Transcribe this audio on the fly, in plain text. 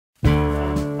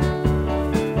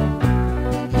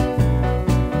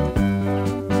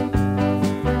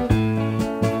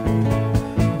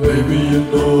you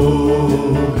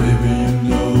know, baby, you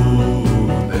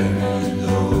know, baby, you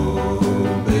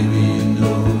know, baby, you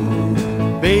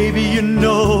know. Baby, you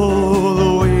know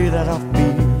the way that I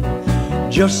feel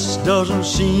just doesn't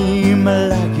seem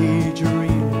like it's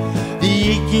real. The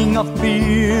aching I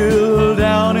feel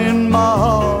down in my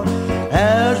heart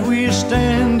as we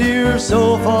stand here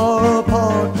so far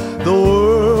apart. The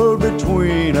world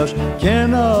between us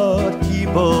cannot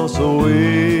keep us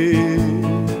away.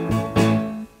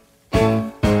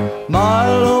 My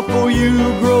love for you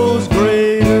grows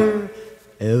greater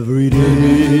every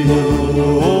day.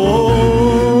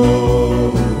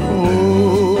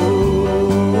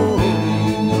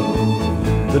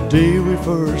 The day we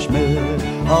first met,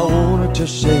 I wanted to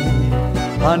say,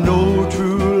 I know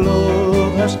true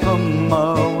love has come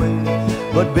my way.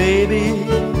 But baby,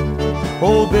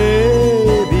 oh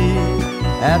baby,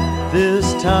 at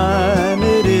this time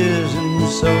it isn't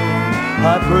so.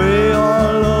 I pray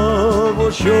our love will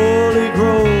surely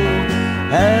grow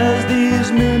as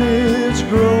these minutes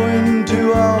grow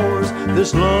into hours.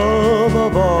 This love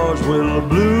of ours will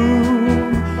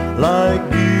bloom like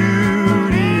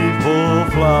beautiful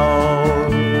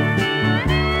flowers.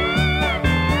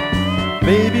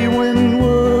 Baby, when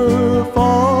we're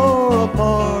far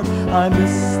apart, I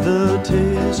miss the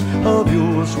taste of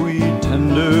your sweet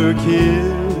tender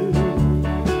kiss.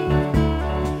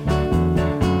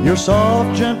 Your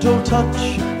soft gentle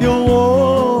touch, your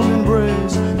warm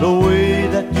embrace, the way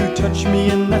that you touch me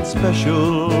in that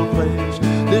special place.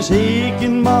 This ache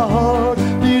in my heart,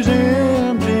 these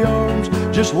empty arms,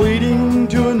 just waiting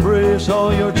to embrace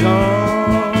all your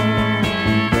charms.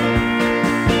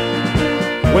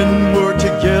 When we're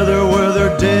together, whether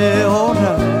day or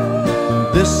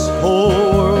night, this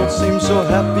whole world seems so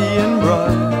happy and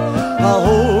bright. I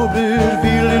hope it